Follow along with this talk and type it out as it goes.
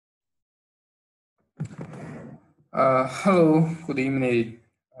Hello, good evening.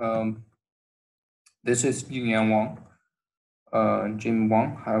 Um, this is Yingyan Wang. Jim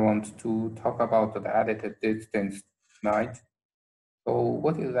Wang. I want to talk about the added distance tonight. So,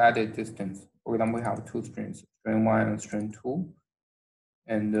 what is added distance? For example, we have two strings, string one and string two,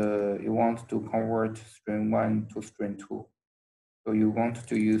 and you want to convert string one to string two. So, you want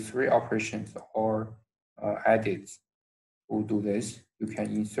to use three operations or edits to do this. You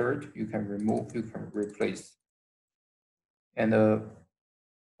can insert, you can remove, you can replace. And uh,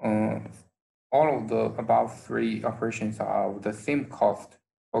 all of the above three operations are of the same cost.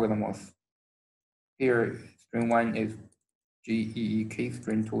 For example, here string one is geek,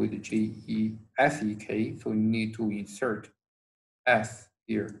 string two is gesek, so you need to insert s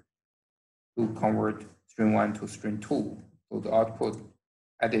here to convert string one to string two. So the output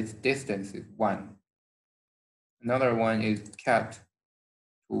at its distance is one. Another one is cat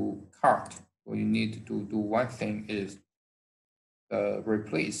to cart. So you need to do one thing is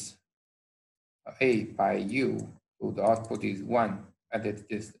replace a by u. So the output is one at its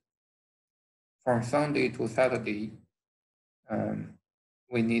distance. From Sunday to Saturday,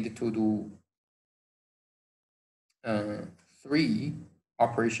 we need to do uh, three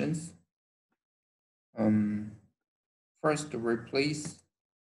operations. First, replace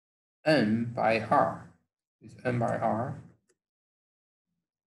n by r. It's n by r.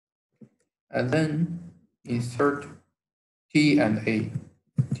 And then insert t and a.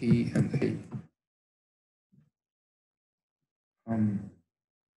 T and a.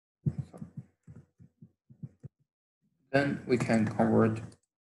 Then we can convert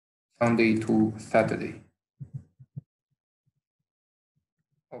Sunday to Saturday.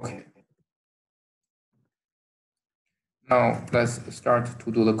 Okay. Now let's start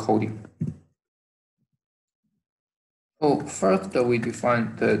to do the coding. So first we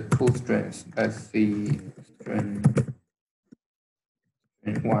define the two strings. Let's see, string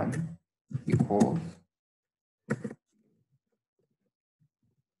one equals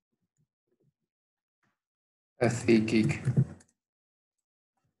let's see geek.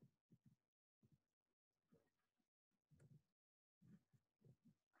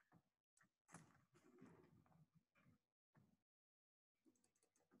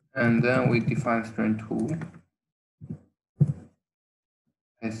 And then we define string two.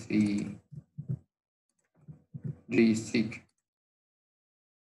 Let's see gesek.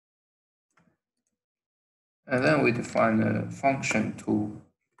 And then we define a function to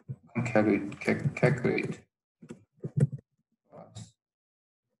calculate plus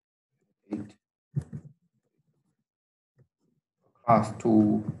 8 class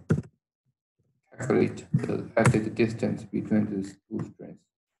to calculate the added distance between these two strings.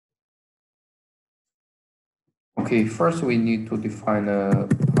 Okay, first we need to define a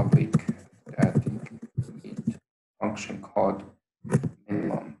public static int function called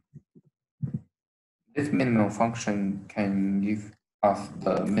minimum. This minimum function can give us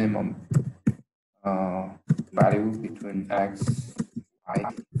the minimum value between x, y,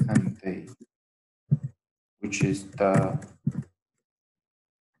 and a, which is the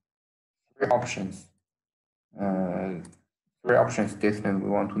three options. Three options distance, we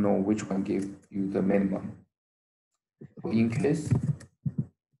want to know which one gives you the minimum. So in case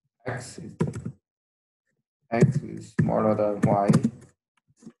x is smaller than y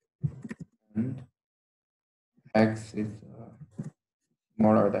and x is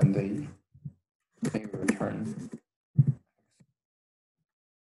smaller than the return.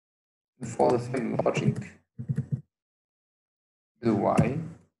 For the same logic, the y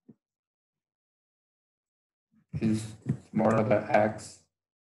is smaller than x,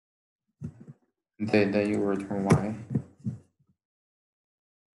 then you return y.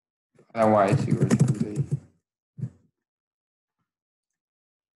 Otherwise, you return z.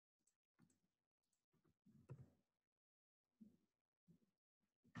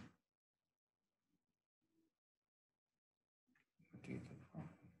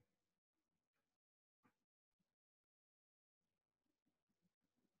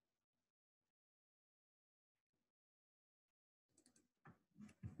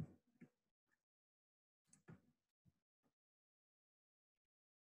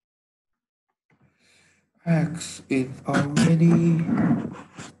 X is already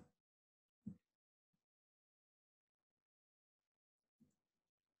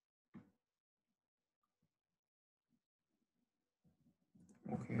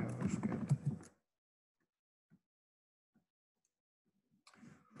okay. Let's get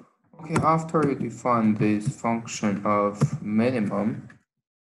okay. After you define this function of minimum,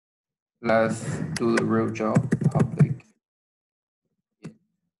 let's do the real job. Public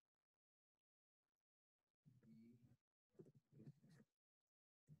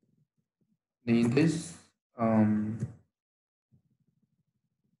in this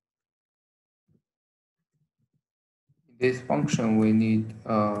function, we need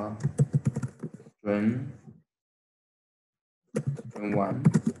string one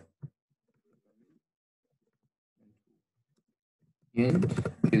int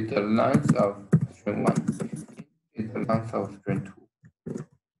is the length of string one, is the length of string two.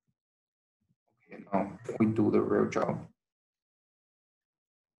 Okay, now we do the real job.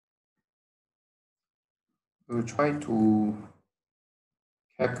 We'll try to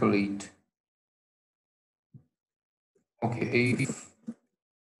calculate. Okay, if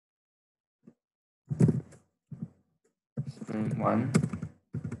string one,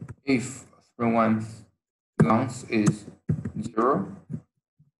 if string one's length is 0,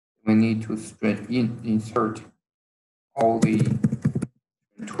 we need to insert all the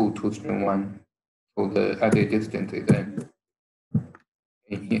 2 to string 1. So the added distance is n.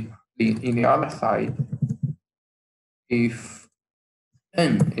 In the other side, if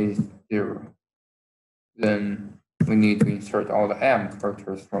n is 0, then we need to insert all the m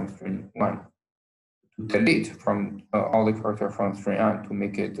characters from string 1 to delete from all the characters from string n to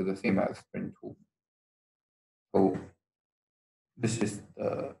make it the same as string 2. So this is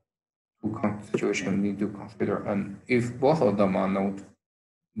the situation we need to consider. And if both of them are not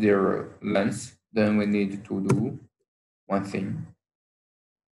their length, then we need to do one thing.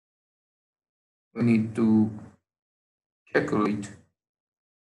 We need to calculate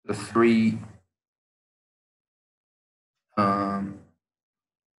the three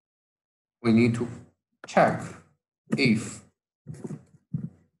we need to check if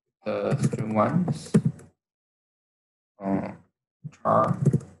the string ones char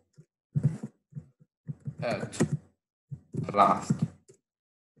at the last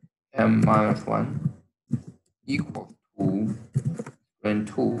m minus 1 equals to string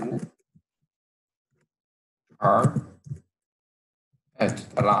 2 char at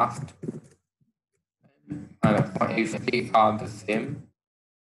the last m minus 1. If they are the same,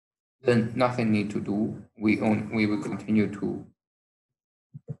 then nothing need to do. We will continue to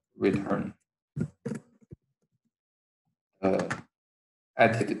return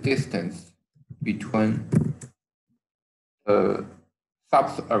at the distance between the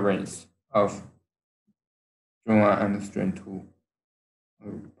sub-arrays of string 1 and string 2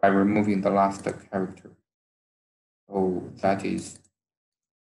 by removing the last character. So that is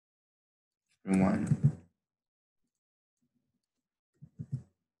string 1.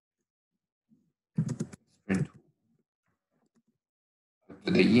 String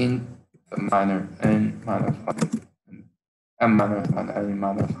 2. The in minor n minus 1 and m minus 1 and n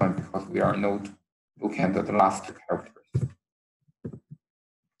minus 1 because we are not looking at the last characters.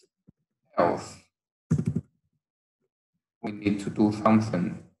 Else, we need to do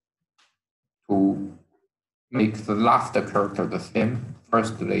something to make the last character the same.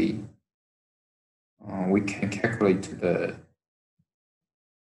 Firstly, we can calculate the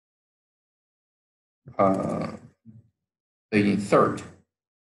insert,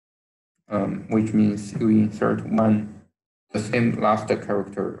 which means you insert the same last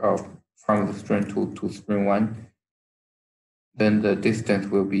character from the string 2 to string 1, then the distance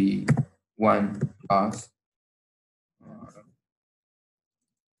will be 1 plus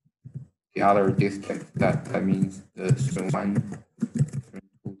the other distance. That means the string 1, string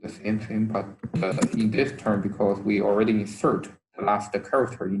 2, the same thing, but in this term, because we already insert the last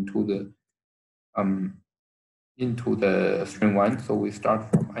character into the string 1, so we start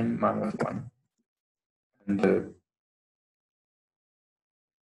from n minus 1.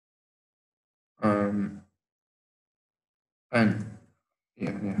 And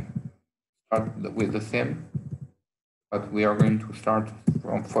start with the same, but we are going to start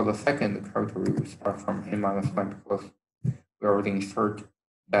for the second character, we will start from n minus 1 because we already insert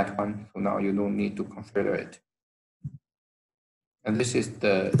that one, so now you don't need to consider it. And this is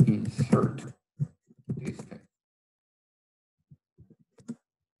the insert distance.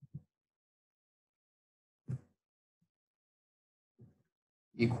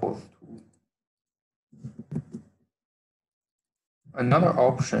 Equals to. Another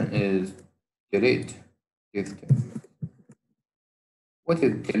option is delete distance. What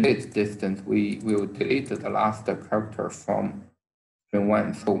is delete distance? We will delete the last character from string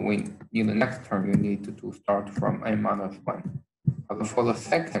 1. So in the next term, you need to start from n minus 1. But for the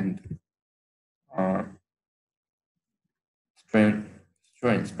second string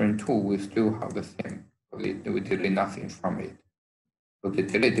 2, we still have the same. So we delete nothing from it. So the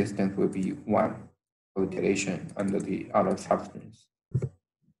delete distance will be 1 for deletion under the other substrings.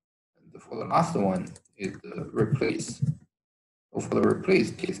 And for the last one is the replace. So for the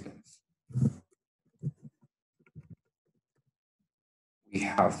replace distance, we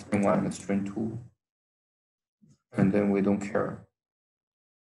have string 1 and string 2, and then we don't care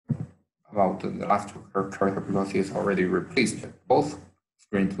about the last two character because it's already replaced. Both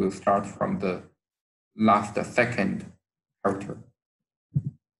strings will start from the last second character.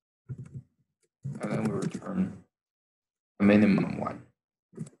 And then we return the minimum one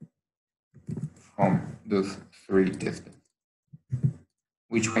from those three distance.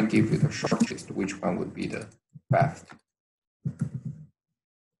 Which one gives you the shortest? Which one would be the best?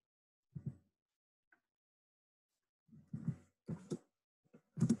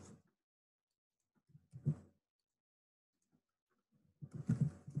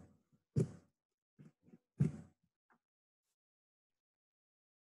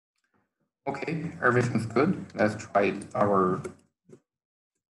 Okay, everything's good. Let's try our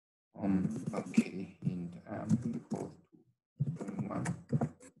okay, int m equals to 1.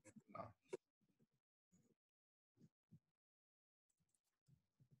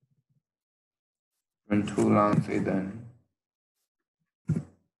 Print 2 lines, then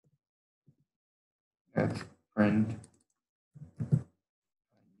let's print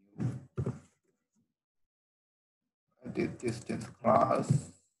the distance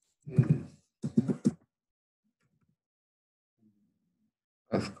class is,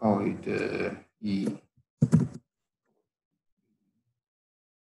 let's call it E.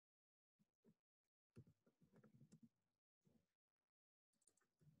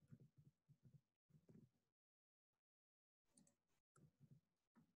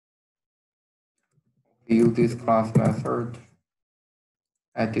 We use this class method,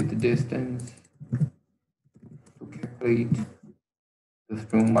 edit the distance to calculate the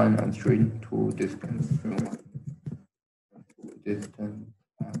string 1 and string 2 distance, string 1 distance,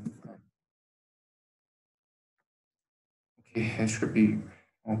 and okay, it should be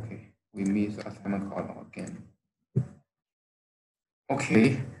okay. We miss a semicolon again.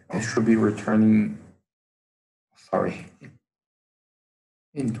 Okay, it should be returning, sorry,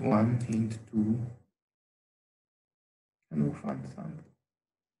 int 1, int 2. Can we find something?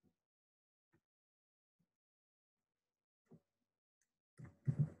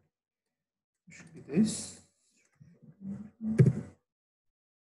 It should be this.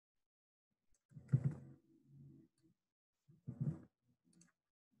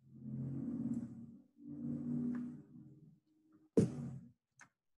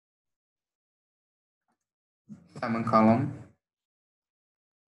 Semicolon.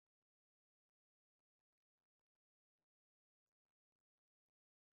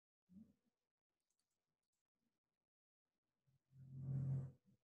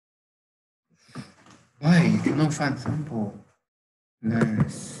 Why you cannot find sample?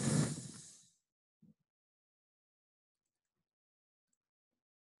 Nice.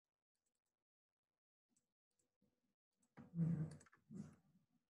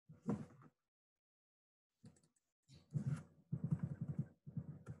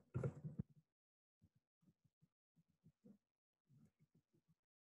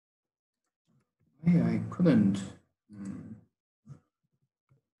 Why I couldn't?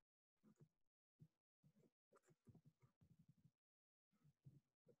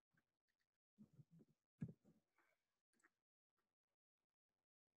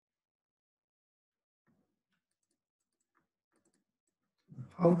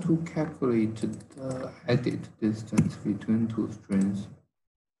 How to calculate the edit distance between two strings?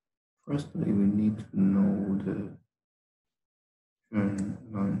 Firstly, we need to know the string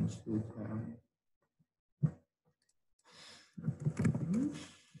length.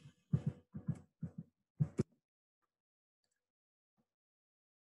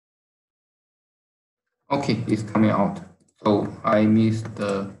 Okay, it's coming out. So I missed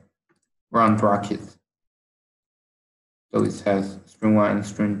the round brackets. So it says string 1 and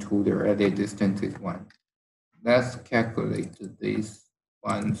string 2, their edit distance is 1. Let's calculate this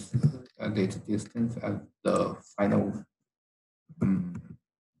one's edit distance as the final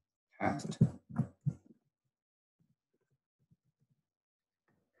test.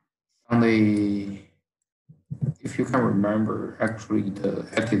 If you can remember, actually the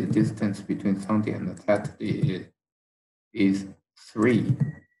edit distance between Sunday and the Saturday is 3.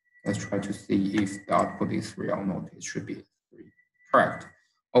 Let's try to see if the output is 3 or not. It should be 3. Correct.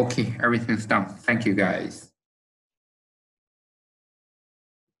 Okay, everything's done. Thank you, guys.